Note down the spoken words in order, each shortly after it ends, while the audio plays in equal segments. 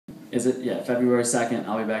Is it? Yeah, February 2nd,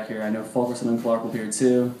 I'll be back here. I know Fulkerson and Clark will be here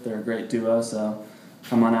too. They're a great duo, so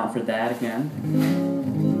come on out for that again.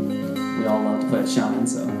 We all love to play at Shine,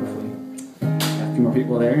 so hopefully have a few more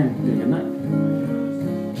people there and be a good night.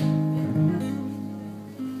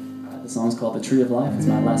 The song's called The Tree of Life. It's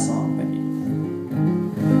my last song. Thank you.